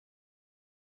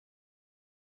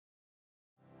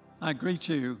I greet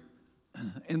you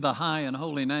in the high and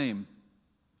holy name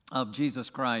of Jesus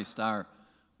Christ, our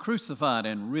crucified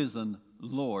and risen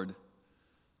Lord.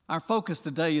 Our focus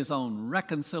today is on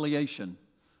reconciliation.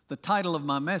 The title of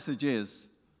my message is,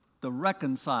 The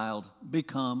Reconciled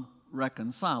Become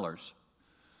Reconcilers.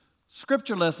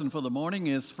 Scripture lesson for the morning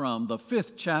is from the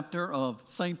 5th chapter of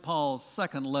St. Paul's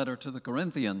second letter to the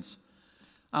Corinthians.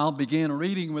 I'll begin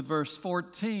reading with verse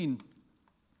 14.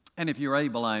 And if you're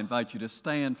able, I invite you to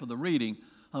stand for the reading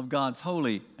of God's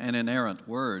holy and inerrant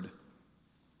word.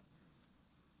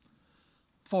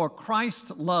 For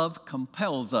Christ's love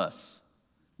compels us,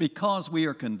 because we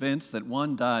are convinced that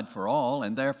one died for all,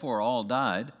 and therefore all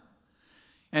died.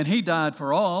 And he died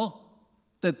for all,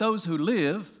 that those who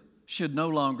live should no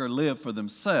longer live for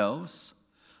themselves,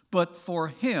 but for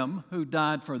him who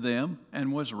died for them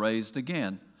and was raised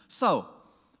again. So,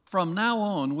 from now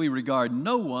on, we regard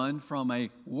no one from a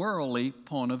worldly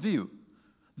point of view.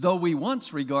 Though we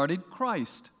once regarded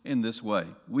Christ in this way,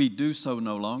 we do so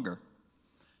no longer.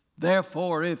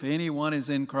 Therefore, if anyone is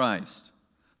in Christ,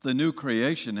 the new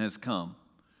creation has come.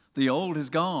 The old is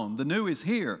gone, the new is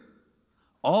here.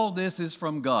 All this is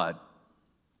from God,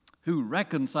 who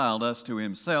reconciled us to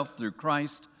himself through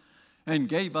Christ and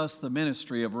gave us the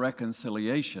ministry of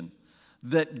reconciliation,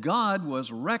 that God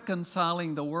was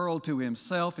reconciling the world to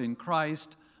himself in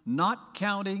Christ, not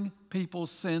counting people's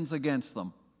sins against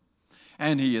them.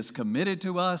 And he has committed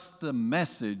to us the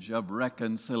message of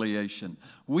reconciliation.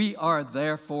 We are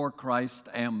therefore Christ's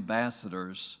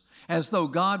ambassadors, as though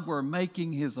God were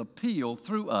making his appeal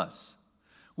through us.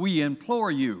 We implore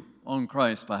you on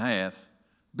Christ's behalf,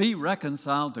 be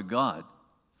reconciled to God.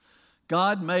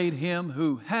 God made him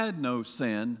who had no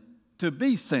sin to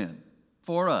be sin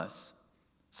for us,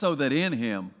 so that in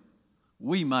him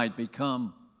we might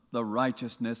become the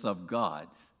righteousness of God.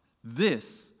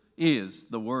 This is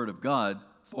the word of God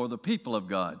for the people of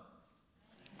God.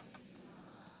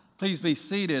 Please be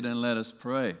seated and let us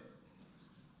pray.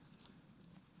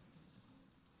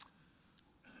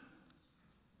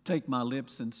 Take my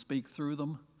lips and speak through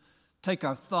them. Take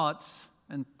our thoughts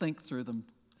and think through them.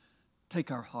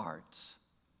 Take our hearts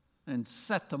and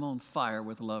set them on fire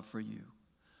with love for you.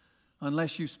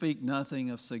 Unless you speak, nothing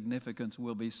of significance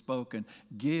will be spoken.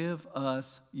 Give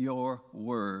us your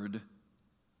word,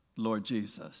 Lord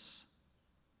Jesus.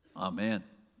 Amen.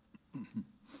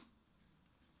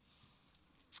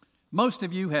 Most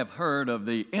of you have heard of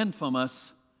the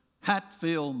infamous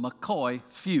Hatfield-McCoy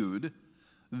feud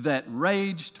that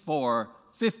raged for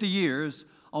 50 years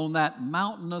on that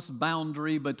mountainous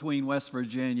boundary between West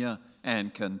Virginia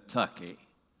and Kentucky.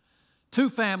 Two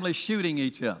families shooting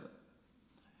each other.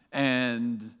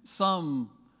 And some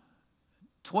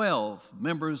 12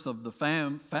 members of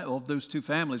of those two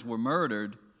families were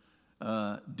murdered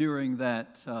during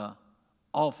that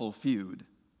awful feud.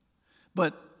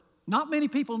 But not many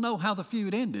people know how the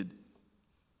feud ended.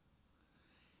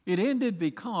 It ended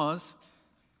because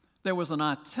there was an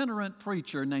itinerant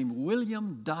preacher named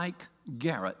William Dyke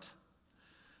Garrett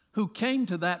who came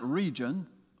to that region,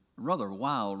 rather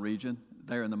wild region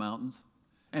there in the mountains,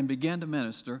 and began to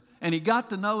minister, and he got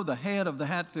to know the head of the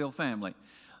Hatfield family,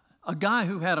 a guy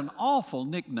who had an awful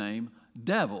nickname,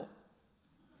 Devil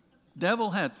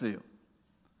Hatfield.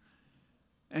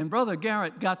 And Brother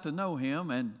Garrett got to know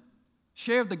him and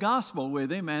shared the gospel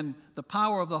with him, and the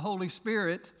power of the Holy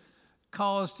Spirit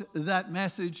caused that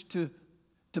message to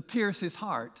pierce his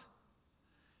heart.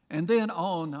 And then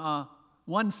on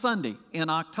one Sunday in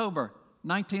October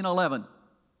 1911,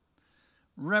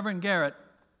 Reverend Garrett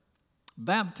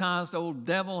baptized old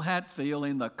Devil Hatfield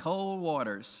in the cold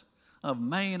waters of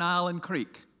Main Island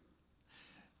Creek.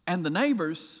 And the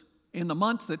neighbors in the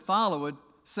months that followed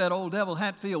said old Devil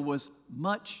Hatfield was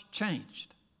much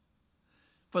changed.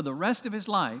 For the rest of his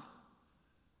life,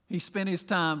 he spent his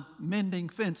time mending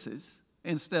fences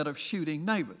instead of shooting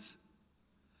neighbors.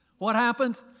 What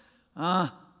happened?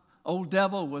 Old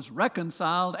Devil was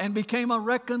reconciled and became a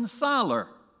reconciler.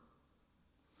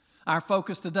 Our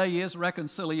focus today is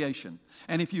reconciliation.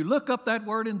 And if you look up that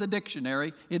word in the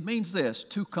dictionary, it means this: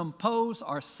 to compose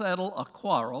or settle a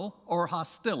quarrel or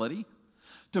hostility,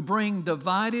 to bring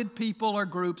divided people or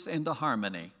groups into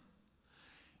harmony.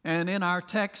 And in our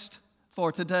text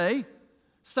for today,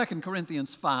 2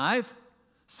 Corinthians 5,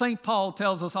 St. Paul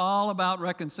tells us all about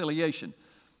reconciliation.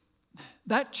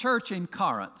 That church in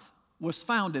Corinth was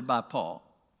founded by Paul.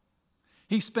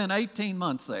 He spent 18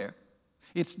 months there.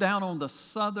 It's down on the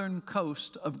southern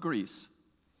coast of Greece.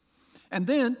 And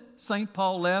then St.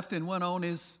 Paul left and went on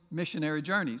his missionary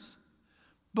journeys.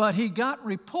 But he got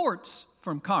reports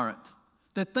from Corinth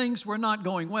that things were not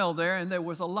going well there, and there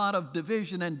was a lot of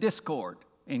division and discord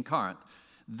in Corinth.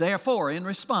 Therefore, in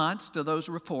response to those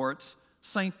reports,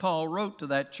 St. Paul wrote to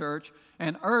that church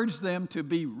and urged them to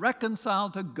be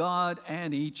reconciled to God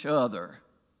and each other.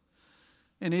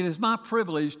 And it is my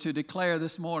privilege to declare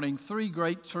this morning three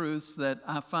great truths that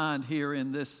I find here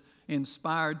in this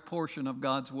inspired portion of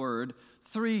God's Word.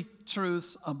 Three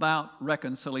truths about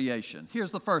reconciliation.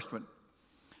 Here's the first one.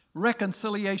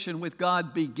 Reconciliation with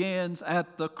God begins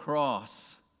at the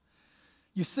cross.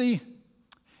 You see,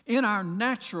 in our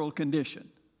natural condition,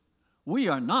 we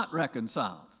are not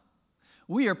reconciled.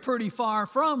 We are pretty far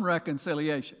from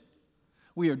reconciliation.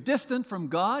 We are distant from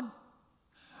God.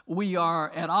 We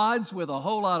are at odds with a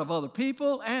whole lot of other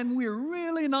people, and we're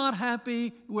really not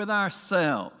happy with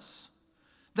ourselves.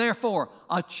 Therefore,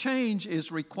 a change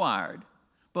is required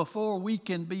before we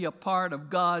can be a part of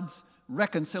God's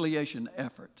reconciliation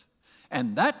effort.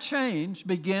 And that change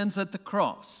begins at the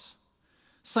cross.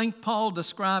 St. Paul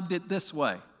described it this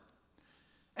way.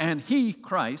 And he,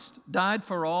 Christ, died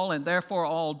for all, and therefore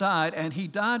all died, and he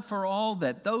died for all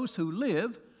that those who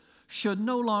live should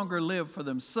no longer live for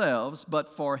themselves,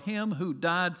 but for him who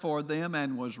died for them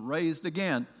and was raised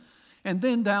again. And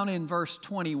then down in verse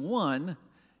 21,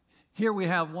 here we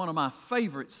have one of my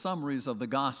favorite summaries of the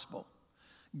gospel.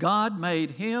 God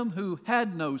made him who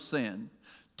had no sin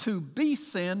to be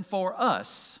sin for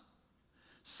us,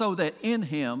 so that in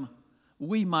him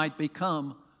we might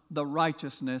become the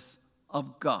righteousness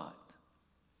of God.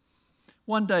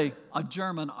 One day, a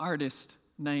German artist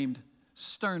named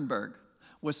Sternberg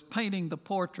was painting the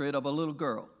portrait of a little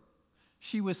girl.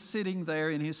 She was sitting there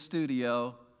in his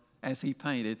studio as he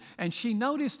painted, and she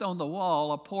noticed on the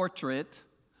wall a portrait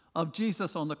of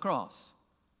Jesus on the cross.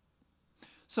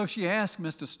 So she asked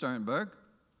Mr. Sternberg,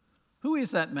 "Who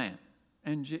is that man?"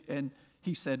 And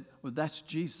he said, "Well, that's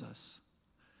Jesus."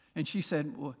 And she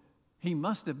said, "Well, he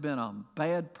must have been a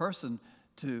bad person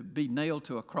to be nailed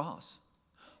to a cross."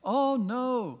 "Oh,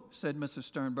 no," said Mr.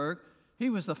 Sternberg. "He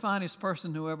was the finest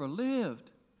person who ever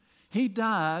lived. He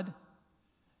died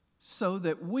so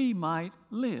that we might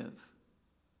live."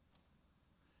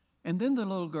 And then the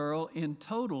little girl, in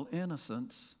total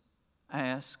innocence,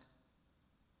 asked,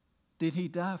 "Did he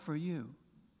die for you?"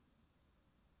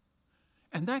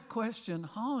 And that question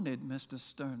haunted Mr.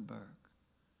 Sternberg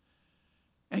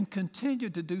and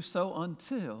continued to do so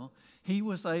until he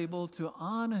was able to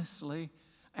honestly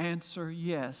answer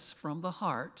yes from the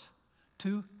heart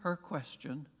to her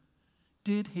question,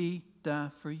 "Did he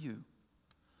die for you?"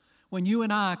 When you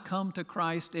and I come to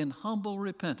Christ in humble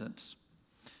repentance,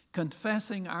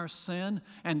 confessing our sin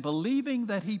and believing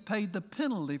that he paid the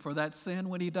penalty for that sin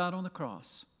when he died on the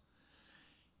cross,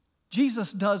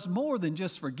 Jesus does more than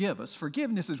just forgive us.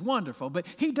 Forgiveness is wonderful, but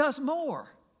he does more.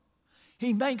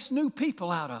 He makes new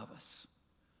people out of us.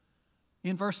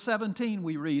 In verse 17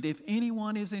 we read, "If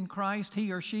anyone is in Christ,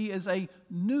 he or she is a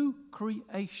new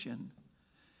creation."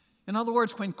 In other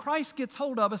words, when Christ gets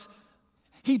hold of us,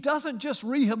 he doesn't just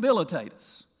rehabilitate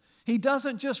us. He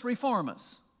doesn't just reform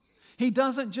us. He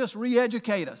doesn't just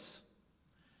re-educate us.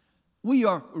 We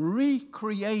are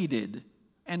recreated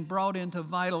and brought into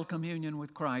vital communion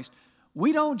with Christ.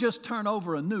 We don't just turn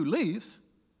over a new leaf.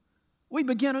 We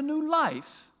begin a new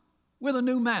life with a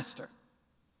new master.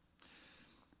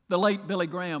 The late Billy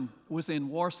Graham was in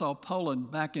Warsaw, Poland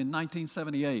back in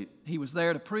 1978. He was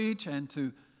there to preach and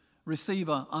to receive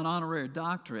an honorary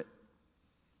doctorate.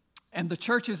 And the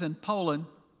churches in Poland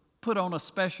put on a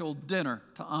special dinner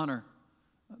to honor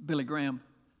Billy Graham.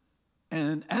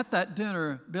 And at that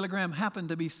dinner, Billy Graham happened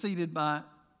to be seated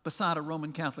beside a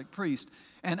Roman Catholic priest.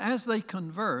 And as they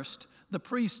conversed, the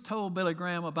priest told Billy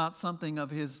Graham about something of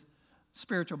his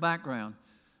spiritual background.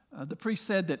 The priest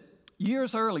said that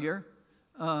years earlier,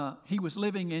 he was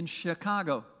living in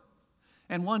Chicago.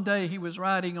 And one day he was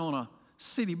riding on a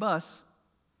city bus,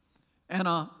 and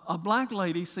a black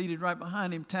lady seated right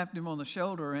behind him tapped him on the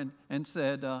shoulder and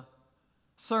said,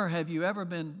 "Sir, have you ever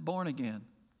been born again?"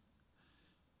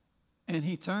 And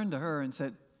he turned to her and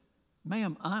said,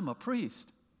 "Ma'am, I'm a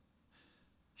priest."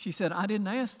 She said, "I didn't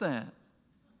ask that.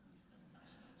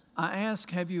 I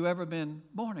asked, have you ever been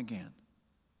born again?"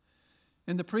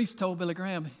 And the priest told Billy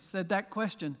Graham, he said, "That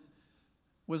question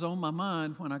was on my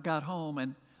mind when I got home,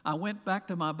 and I went back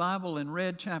to my Bible and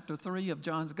read chapter 3 of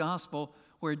John's Gospel,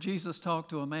 where Jesus talked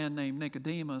to a man named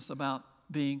Nicodemus about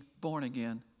being born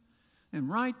again. And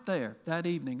right there, that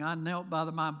evening, I knelt by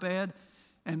my bed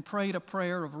and prayed a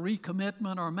prayer of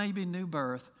recommitment or maybe new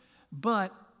birth.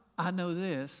 But I know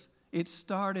this, it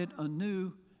started a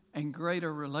new and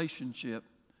greater relationship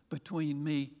between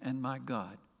me and my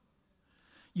God.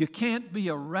 You can't be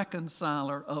a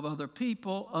reconciler of other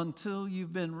people until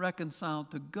you've been reconciled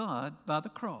to God by the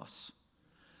cross.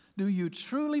 Do you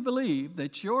truly believe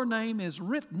that your name is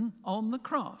written on the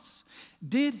cross?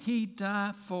 Did he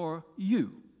die for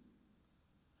you?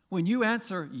 When you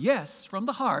answer yes from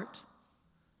the heart,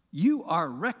 you are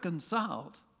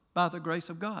reconciled by the grace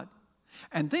of God.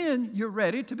 And then you're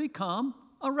ready to become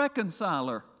a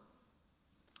reconciler.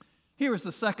 Here is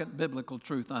the second biblical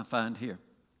truth I find here.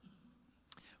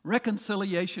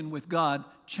 Reconciliation with God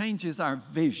changes our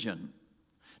vision.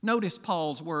 Notice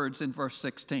Paul's words in verse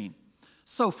 16.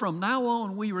 So from now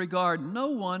on, we regard no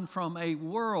one from a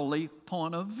worldly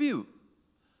point of view.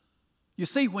 You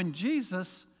see, when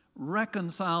Jesus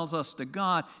reconciles us to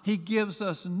God, he gives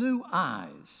us new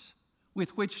eyes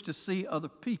with which to see other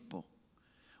people.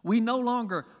 We no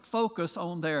longer focus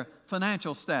on their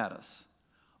financial status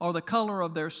or the color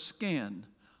of their skin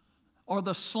or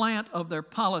the slant of their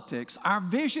politics. Our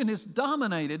vision is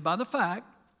dominated by the fact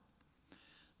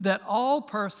that all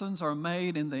persons are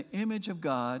made in the image of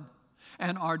God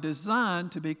and are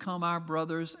designed to become our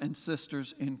brothers and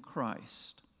sisters in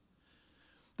Christ.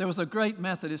 There was a great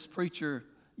Methodist preacher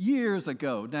years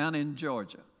ago down in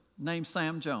Georgia named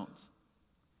Sam Jones.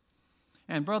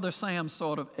 And Brother Sam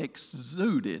sort of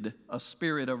exuded a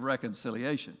spirit of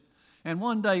reconciliation. And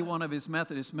one day one of his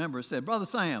Methodist members said, Brother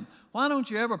Sam, why don't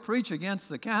you ever preach against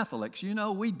the Catholics? You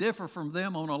know, we differ from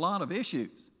them on a lot of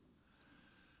issues.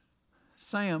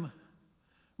 Sam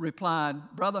replied,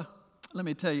 Brother, let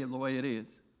me tell you the way it is.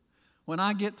 When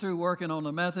I get through working on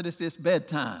the Methodist, it's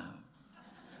bedtime.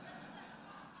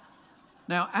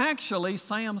 Now, actually,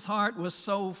 Sam's heart was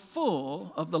so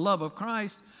full of the love of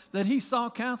Christ that he saw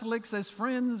Catholics as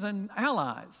friends and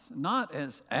allies, not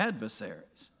as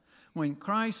adversaries. When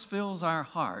Christ fills our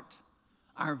heart,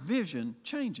 our vision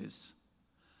changes.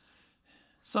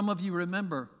 Some of you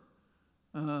remember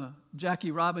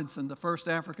Jackie Robinson, the first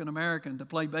African American to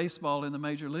play baseball in the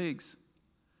major leagues.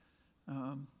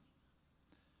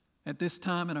 At this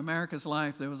time in America's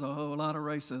life, there was a whole lot of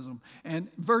racism.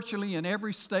 And virtually in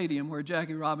every stadium where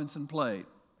Jackie Robinson played,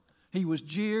 he was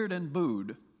jeered and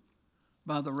booed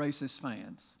by the racist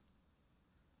fans.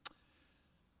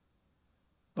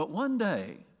 But one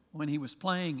day, when he was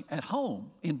playing at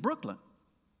home in Brooklyn,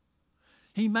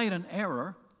 he made an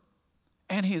error,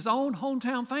 and his own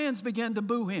hometown fans began to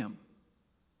boo him.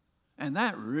 And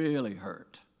that really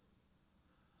hurt.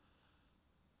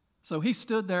 So he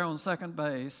stood there on second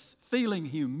base, feeling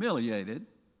humiliated,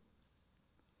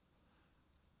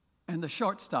 and the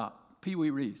shortstop, Pee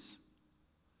Wee Reese,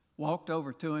 walked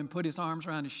over to him, put his arms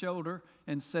around his shoulder,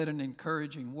 and said an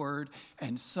encouraging word,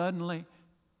 and suddenly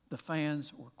the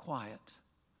fans were quiet.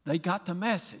 They got the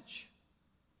message.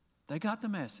 They got the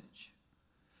message.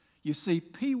 You see,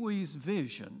 Pee Wee's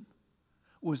vision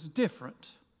was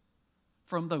different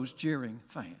from those jeering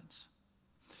fans.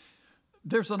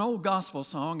 There's an old gospel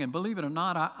song, and believe it or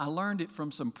not, I learned it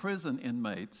from some prison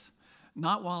inmates.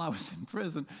 Not while I was in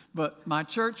prison, but my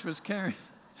church was carrying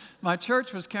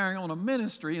on a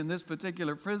ministry in this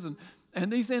particular prison,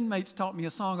 and these inmates taught me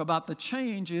a song about the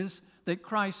changes that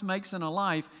Christ makes in a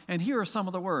life, and here are some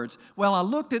of the words. Well, I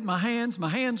looked at my hands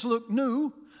looked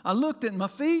new. I looked at my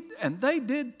feet, and they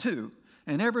did too.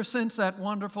 And ever since that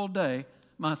wonderful day,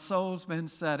 my soul's been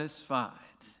satisfied.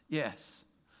 Yes.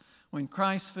 When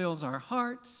Christ fills our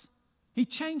hearts, he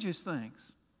changes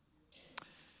things.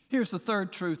 Here's the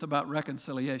third truth about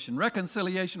reconciliation.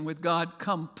 Reconciliation with God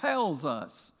compels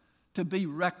us to be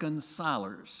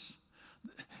reconcilers.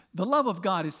 The love of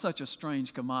God is such a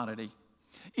strange commodity.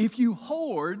 If you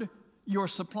hoard your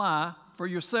supply for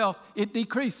yourself, it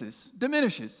decreases,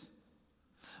 diminishes.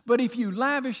 But if you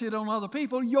lavish it on other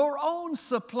people, your own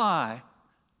supply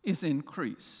is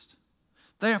increased.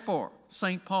 Therefore,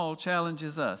 St. Paul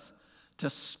challenges us to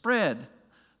spread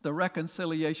the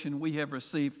reconciliation we have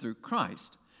received through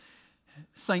Christ.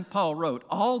 St. Paul wrote,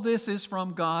 all this is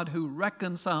from God who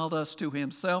reconciled us to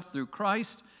himself through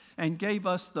Christ and gave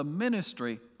us the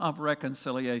ministry of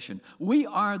reconciliation. We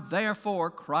are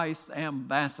therefore Christ's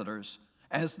ambassadors,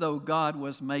 as though God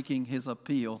was making his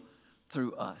appeal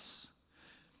through us.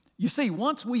 You see,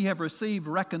 once we have received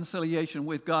reconciliation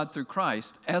with God through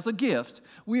Christ as a gift,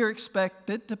 we are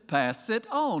expected to pass it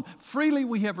on. Freely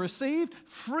we have received,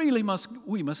 freely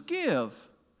we must give.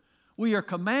 We are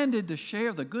commanded to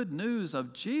share the good news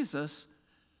of Jesus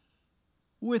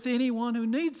with anyone who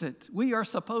needs it. We are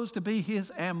supposed to be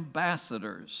his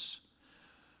ambassadors.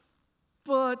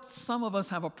 But some of us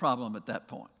have a problem at that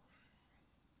point.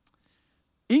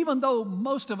 Even though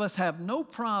most of us have no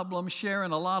problem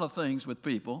sharing a lot of things with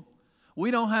people,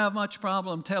 we don't have much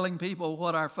problem telling people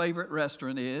what our favorite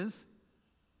restaurant is.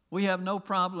 We have no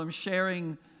problem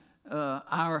sharing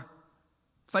our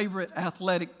favorite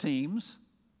athletic teams.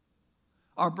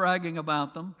 or bragging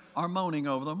about them or moaning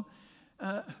over them.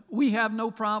 We have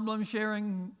no problem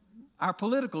sharing our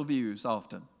political views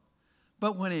often.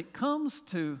 But when it comes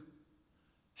to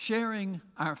sharing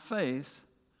our faith,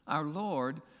 our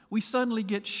Lord, we suddenly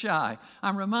get shy.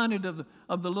 I'm reminded of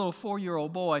the little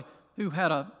 4-year-old boy who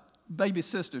had a baby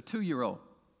sister, 2-year-old.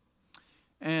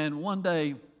 And one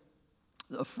day,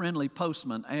 a friendly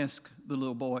postman asked the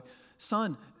little boy,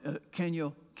 "Son, can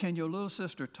your little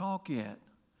sister talk yet?"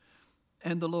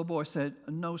 And the little boy said,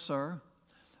 "No, sir.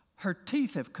 Her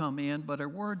teeth have come in, but her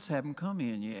words haven't come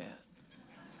in yet."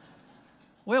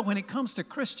 Well, when it comes to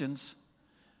Christians,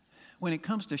 when it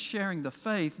comes to sharing the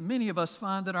faith, many of us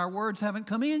find that our words haven't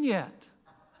come in yet.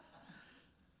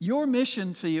 Your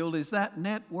mission field is that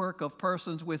network of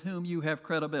persons with whom you have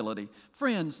credibility.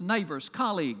 Friends, neighbors,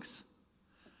 colleagues,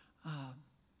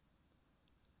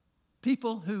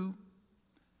 people who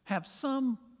have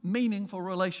some meaningful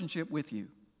relationship with you.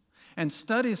 And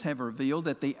studies have revealed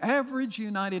that the average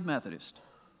United Methodist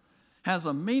has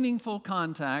a meaningful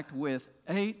contact with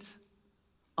 8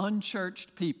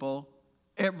 unchurched people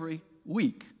every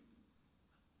week.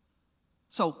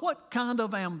 So what kind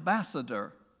of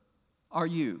ambassador are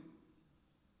you?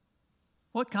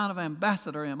 What kind of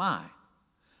ambassador am I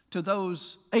to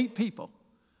those 8 people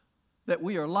that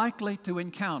we are likely to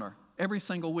encounter every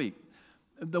single week?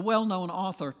 The well-known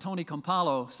author Tony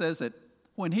Campolo says that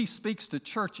when he speaks to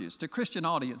churches, to Christian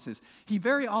audiences, he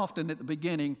very often at the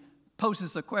beginning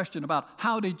poses a question about,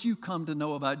 how did you come to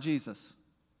know about Jesus?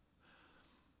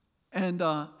 And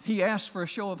he asked for a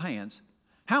show of hands.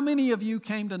 How many of you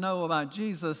came to know about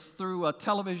Jesus through a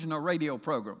television or radio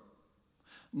program?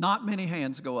 Not many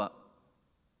hands go up.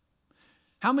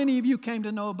 How many of you came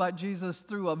to know about Jesus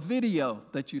through a video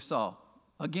that you saw?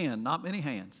 Again, not many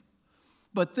hands.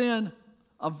 But then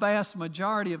a vast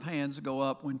majority of hands go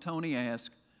up when Tony asked,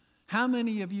 how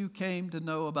many of you came to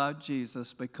know about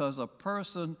Jesus because a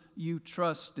person you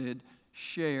trusted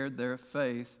shared their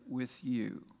faith with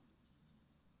you?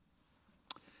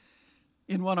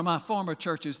 In one of my former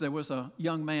churches, there was a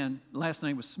young man, last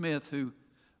name was Smith, who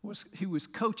was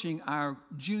coaching our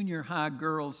junior high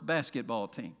girls basketball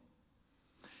team.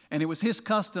 And it was his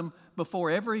custom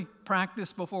before every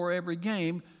practice, before every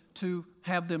game, to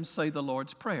have them say the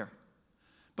Lord's Prayer.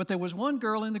 But there was one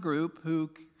girl in the group who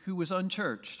was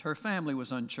unchurched. Her family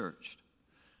was unchurched.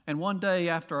 And one day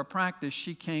after a practice,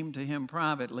 she came to him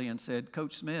privately and said,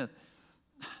 "Coach Smith,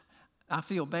 I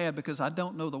feel bad because I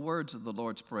don't know the words of the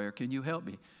Lord's Prayer. Can you help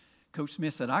me?" Coach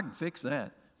Smith said, "I can fix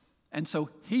that." And so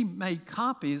he made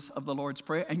copies of the Lord's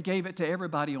Prayer and gave it to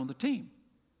everybody on the team.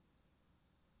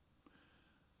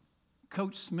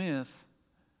 Coach Smith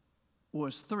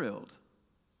was thrilled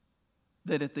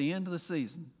that at the end of the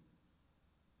season,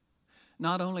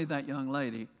 not only that young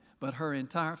lady, but her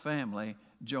entire family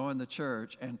joined the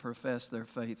church and professed their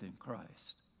faith in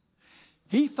Christ.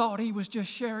 He thought he was just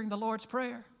sharing the Lord's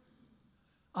Prayer.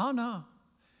 Oh no,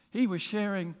 he was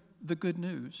sharing the good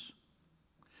news.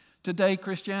 Today,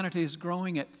 Christianity is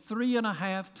growing at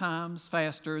 3.5 times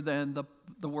faster than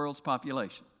the world's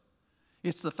population.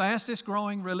 It's the fastest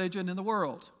growing religion in the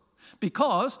world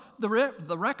because the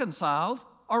reconciled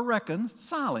are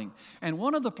reconciling. And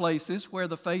one of the places where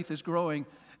the faith is growing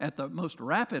at the most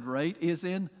rapid rate is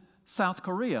in South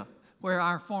Korea, where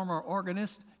our former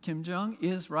organist, Kim Jong,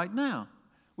 is right now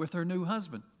with her new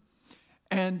husband.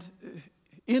 And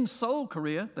in Seoul,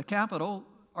 Korea, the capital,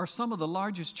 are some of the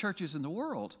largest churches in the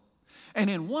world. And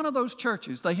in one of those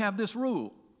churches, they have this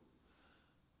rule.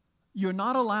 You're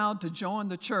not allowed to join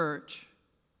the church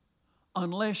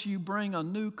unless you bring a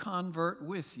new convert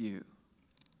with you.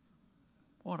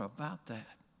 What about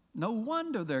that? No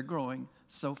wonder they're growing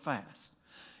so fast.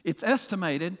 It's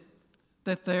estimated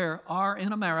that there are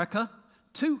in America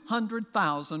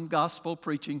 200,000 gospel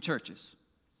preaching churches.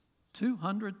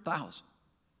 200,000.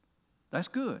 That's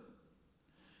good.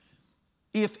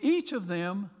 If each of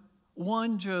them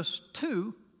won just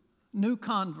 2 new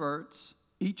converts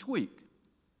each week,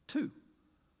 2,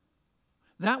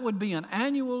 that would be an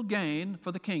annual gain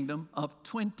for the kingdom of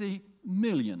 20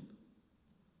 million.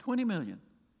 20 million.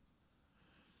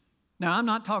 Now, I'm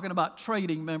not talking about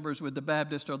trading members with the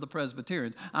Baptists or the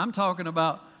Presbyterians. I'm talking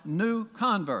about new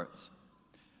converts.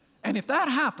 And if that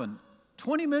happened,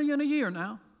 20 million a year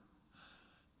now,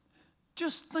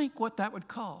 just think what that would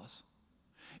cause.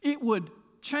 It would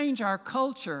change our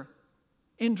culture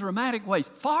in dramatic ways,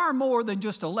 far more than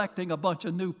just electing a bunch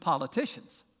of new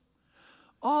politicians.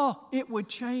 Oh, it would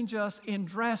change us in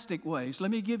drastic ways.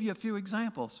 Let me give you a few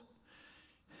examples.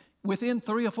 Within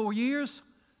 3 or 4 years,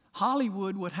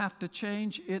 Hollywood would have to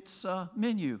change its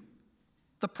menu,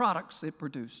 the products it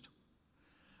produced.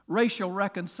 racial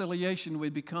reconciliation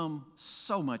would become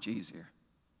so much easier.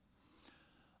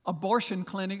 Abortion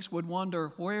clinics would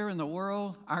wonder where in the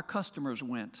world our customers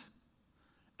went,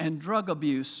 and drug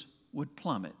abuse would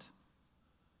plummet.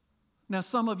 Now,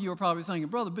 some of you are probably thinking,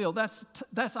 Brother Bill,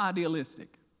 that's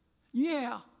idealistic.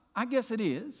 Yeah, I guess it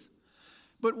is.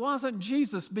 But wasn't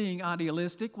Jesus being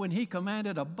idealistic when he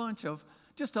commanded a bunch of,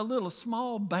 just a little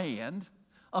small band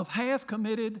of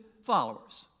half-committed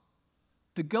followers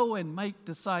to go and make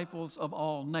disciples of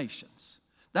all nations?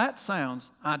 That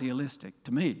sounds idealistic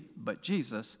to me, but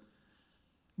Jesus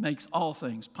makes all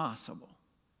things possible.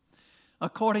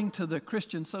 According to the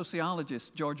Christian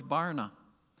sociologist George Barna,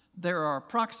 there are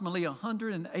approximately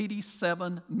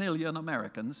 187 million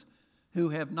Americans who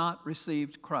have not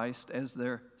received Christ as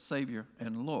their Savior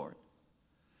and Lord.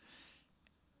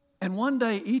 And one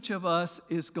day each of us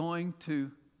is going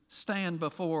to stand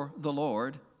before the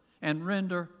Lord and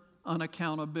render an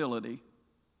accountability.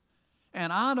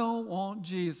 And I don't want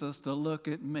Jesus to look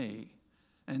at me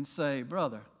and say,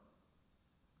 brother,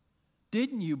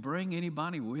 didn't you bring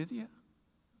anybody with you?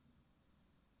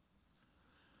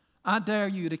 I dare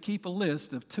you to keep a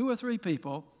list of 2 or 3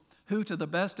 people who, to the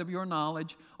best of your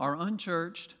knowledge, are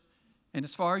unchurched and,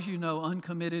 as far as you know,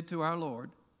 uncommitted to our Lord.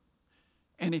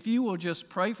 And if you will just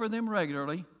pray for them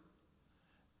regularly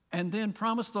and then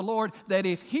promise the Lord that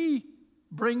if He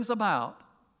brings about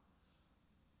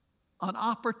an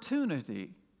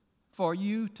opportunity for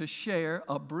you to share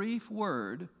a brief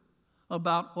word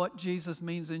about what Jesus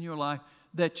means in your life,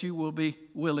 that you will be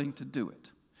willing to do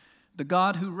it. The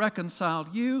God who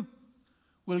reconciled you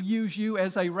will use you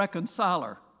as a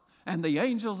reconciler, and the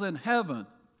angels in heaven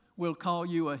will call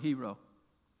you a hero.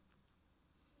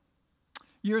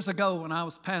 Years ago, when I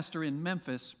was pastor in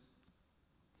Memphis,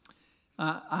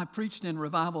 I preached in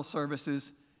revival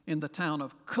services in the town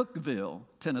of Cookeville,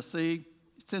 Tennessee.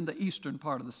 It's in the eastern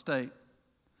part of the state.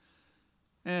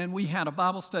 And we had a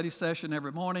Bible study session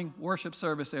every morning, worship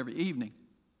service every evening.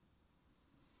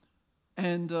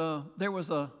 And there was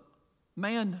a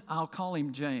man, I'll call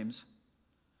him James,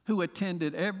 who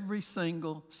attended every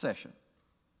single session.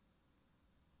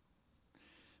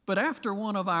 But after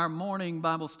one of our morning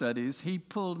Bible studies, he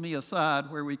pulled me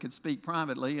aside where we could speak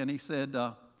privately, and he said,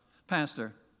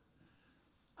 Pastor,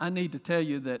 I need to tell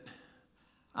you that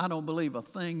I don't believe a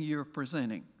thing you're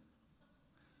presenting.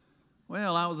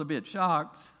 Well, I was a bit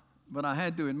shocked, but I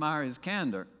had to admire his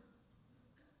candor.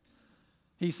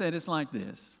 He said, it's like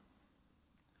this.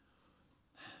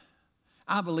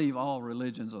 I believe all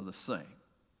religions are the same.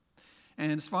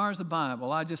 And as far as the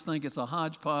Bible, I just think it's a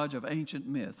hodgepodge of ancient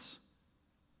myths.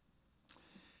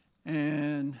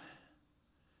 And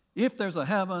if there's a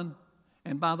heaven,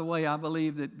 and by the way, I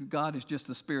believe that God is just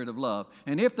the spirit of love.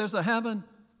 And if there's a heaven,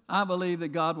 I believe that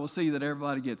God will see that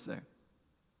everybody gets there.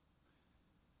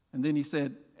 And then he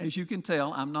said, as you can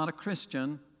tell, I'm not a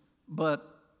Christian, but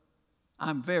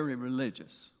I'm very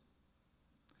religious.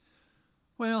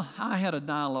 Well, I had a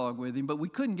dialogue with him, but we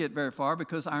couldn't get very far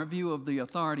because our view of the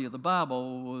authority of the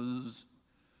Bible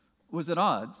was at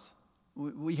odds.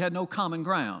 We had no common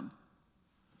ground.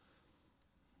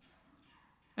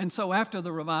 And so after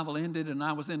the revival ended and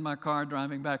I was in my car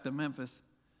driving back to Memphis,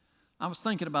 I was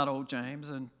thinking about old James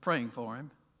and praying for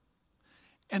him.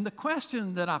 And the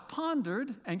question that I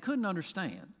pondered and couldn't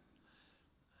understand,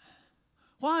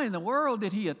 why in the world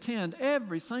did he attend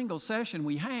every single session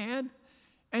we had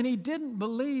and he didn't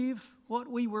believe what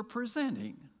we were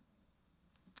presenting?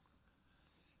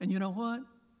 And you know what?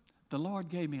 The Lord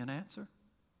gave me an answer.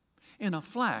 In a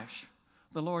flash,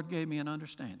 the Lord gave me an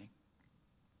understanding.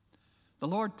 The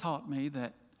Lord taught me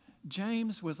that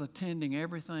James was attending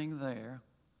everything there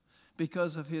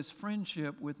because of his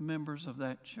friendship with members of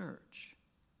that church.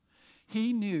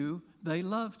 He knew they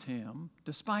loved him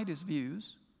despite his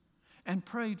views and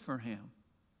prayed for him.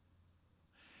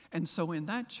 And so in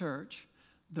that church,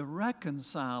 the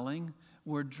reconciling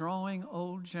were drawing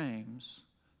old James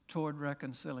toward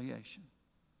reconciliation.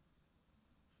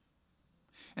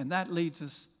 And that leads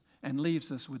us and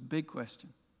leaves us with big question.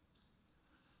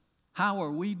 How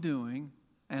are we doing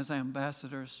as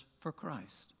ambassadors for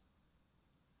Christ?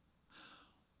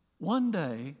 One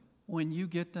day, when you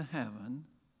get to heaven,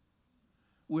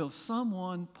 will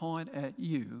someone point at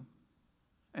you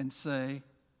and say,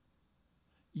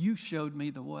 you showed me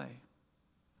the way?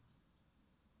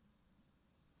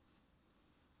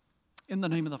 In the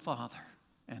name of the Father,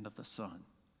 and of the Son,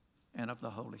 and of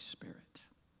the Holy Spirit.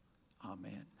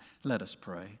 Amen. Let us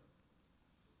pray.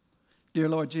 Dear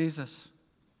Lord Jesus,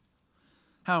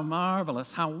 how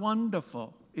marvelous, how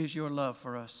wonderful is your love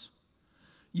for us.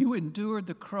 You endured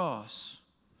the cross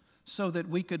so that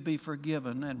we could be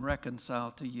forgiven and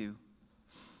reconciled to you.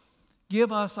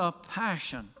 Give us a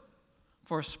passion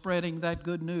for spreading that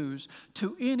good news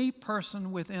to any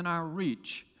person within our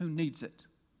reach who needs it.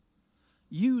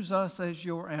 Use us as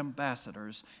your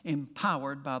ambassadors,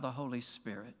 empowered by the Holy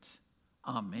Spirit.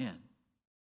 Amen.